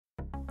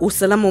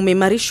Usalama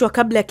umeimarishwa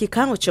kabla ya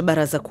kikao cha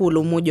Baraza Kuu la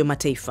Umoja wa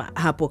Mataifa.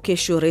 Hapo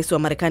kesho Rais wa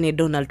Marekani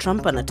Donald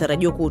Trump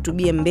anatarajiwa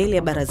kuhutubia mbele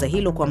ya baraza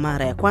hilo kwa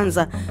mara ya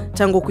kwanza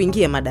tangu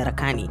kuingia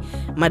madarakani.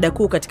 Mada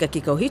kuu katika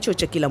kikao hicho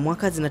cha kila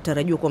mwaka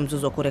zinatarajiwa kwa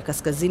mzozo wa Korea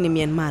Kaskazini,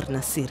 Myanmar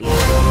na Syria.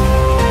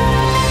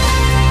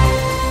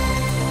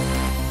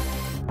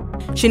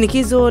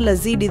 Shinikizo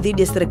lazidi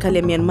dhidi ya serikali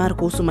ya Myanmar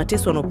kuhusu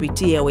mateso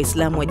wanaopitia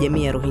Waislamu wa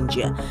jamii ya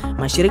Rohingya.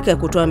 Mashirika ya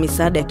kutoa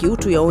misaada ya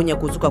kiutu yaonya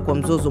kuzuka kwa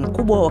mzozo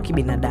mkubwa wa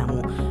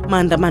kibinadamu.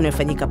 Maandamano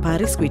yafanyika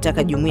Paris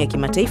kuitaka jumuiya ya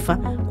kimataifa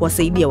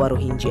kuwasaidia wa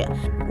Rohingya.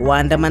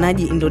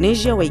 Waandamanaji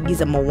Indonesia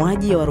waigiza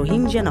mauaji ya wa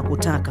Rohingya na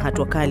kutaka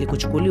hatua kali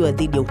kuchukuliwa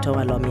dhidi ya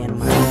utawala wa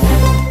Myanmar.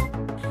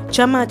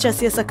 Chama cha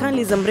siasa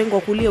kali za mrengo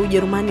wa kulia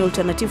Ujerumani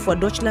Alternative wa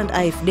Deutschland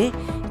AfD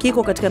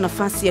kiko katika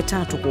nafasi ya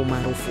 3 kwa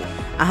umaarufu.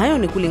 Hayo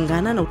ni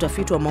kulingana na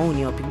utafiti wa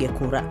maoni ya wapiga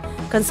kura.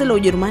 Kansela wa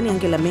Ujerumani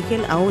Angela Merkel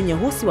aonya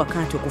husi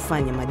wakati wa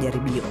kufanya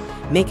majaribio.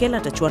 Merkel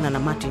atachuana na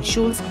Martin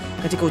Schulz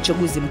katika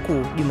uchaguzi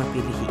mkuu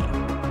Jumapili hii.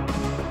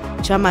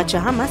 Chama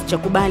cha Hamas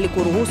chakubali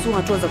kuruhusu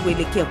hatua za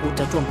kuelekea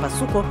kutatua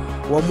mpasuko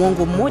wa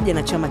muongo mmoja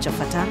na chama cha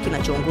Fatah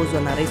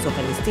kinachoongozwa na Rais wa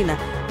Palestina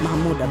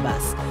Mahmoud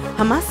Abbas.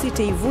 Hamas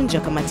itaivunja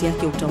kamati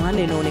yake ya utawala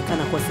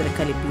inaonekana kwa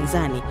serikali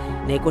pinzani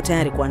na iko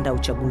tayari kuandaa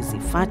uchaguzi.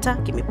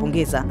 Fatah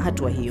kimepongeza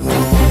hatua hiyo.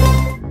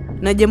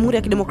 Na Jamhuri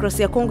ya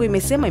Kidemokrasia ya Kongo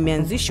imesema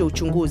imeanzisha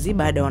uchunguzi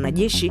baada ya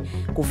wanajeshi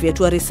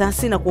kufyatua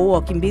risasi na kuua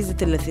wakimbizi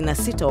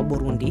 36 wa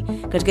Burundi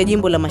katika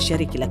jimbo la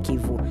Mashariki la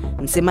Kivu.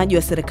 Msemaji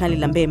wa serikali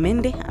Lambe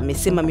Mende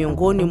amesema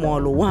miongoni mwa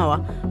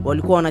waliouawa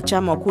walikuwa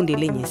wanachama wa kundi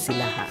lenye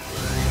silaha.